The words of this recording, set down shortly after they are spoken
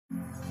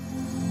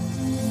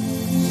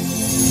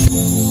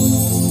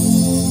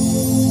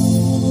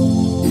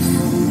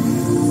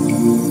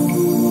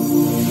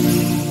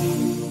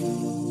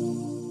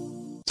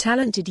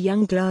Talented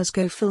young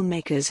Glasgow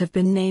filmmakers have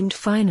been named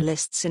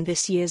finalists in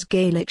this year's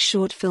Gaelic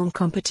short film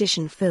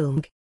competition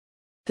FilmG.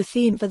 The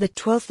theme for the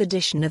 12th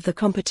edition of the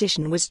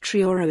competition was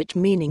Treòraich,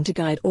 meaning to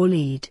guide or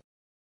lead.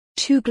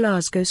 2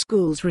 Glasgow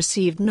schools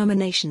received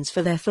nominations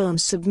for their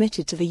films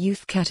submitted to the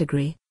youth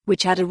category,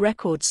 which had a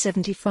record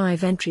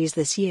 75 entries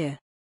this year.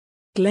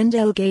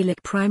 Glendale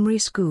Gaelic Primary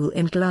School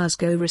in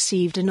Glasgow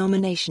received a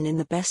nomination in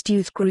the Best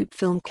Youth Group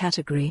Film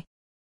category.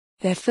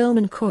 Their film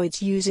An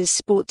Coidse uses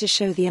sport to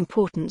show the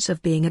importance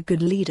of being a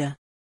good leader.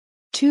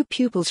 2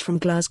 pupils from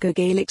Glasgow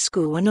Gaelic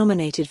School were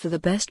nominated for the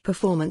Best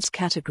Performance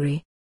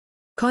category.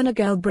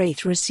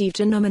 Galbraith received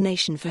a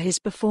nomination for his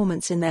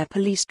performance in their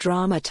police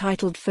drama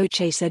titled Fo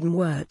Chasaid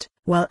Mhùirt,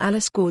 while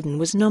Alice Gordon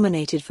was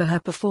nominated for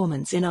her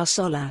performance in Ar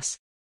Solas.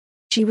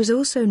 She was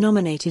also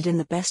nominated in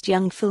the Best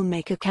Young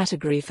Filmmaker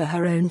category for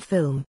her own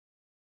film.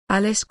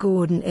 Alice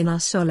Gordon in Ar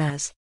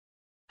Solas.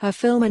 Her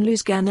film An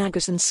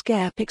Agus and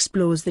Scarp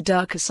explores the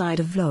darker side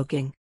of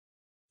vlogging.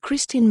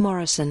 Christine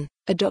Morrison,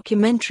 a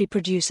documentary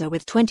producer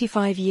with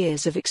 25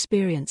 years of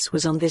experience,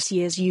 was on this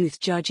year's youth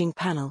judging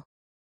panel.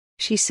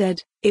 She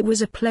said, "It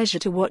was a pleasure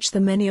to watch the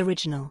many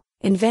original,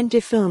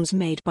 inventive films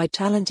made by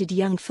talented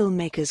young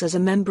filmmakers as a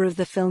member of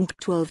the FilmG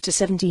 12 to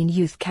 17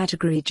 youth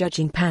category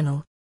judging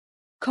panel.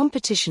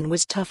 Competition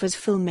was tough as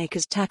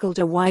filmmakers tackled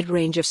a wide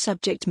range of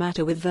subject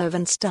matter with verve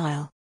and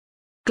style."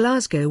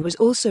 Glasgow was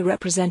also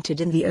represented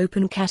in the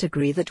open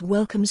category that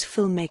welcomes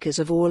filmmakers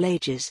of all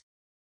ages.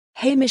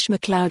 Hamish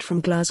MacLeod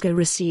from Glasgow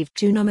received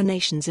 2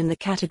 nominations in the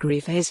category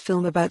for his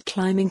film about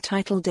climbing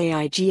titled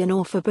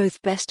AIG&R for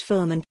both Best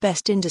Film and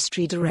Best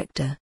Industry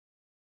Director.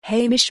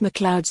 Hamish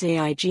MacLeod's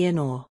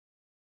AIG&R.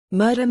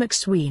 Murda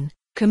McSween,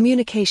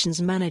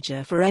 communications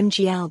manager for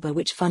FilmG Alba,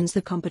 which funds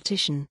the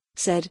competition,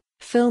 said,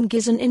 "FilmG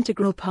is an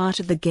integral part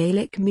of the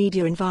Gaelic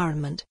media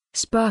environment,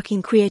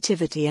 sparking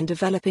creativity and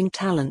developing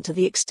talent to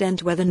the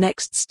extent where the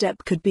next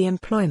step could be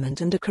employment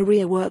and a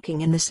career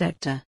working in the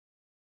sector.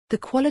 The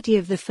quality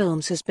of the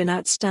films has been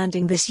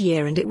outstanding this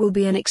year and it will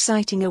be an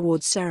exciting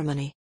awards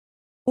ceremony.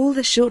 All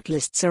the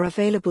shortlists are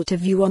available to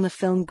view on the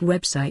FilmG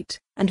website,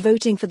 and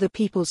voting for the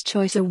People's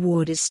Choice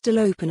Award is still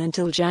open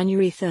until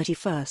January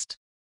 31st.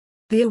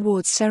 The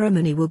awards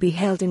ceremony will be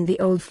held in the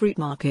Old Fruit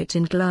Market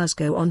in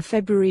Glasgow on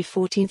February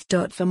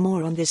 14th. For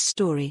more on this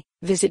story,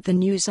 visit the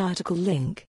news article link.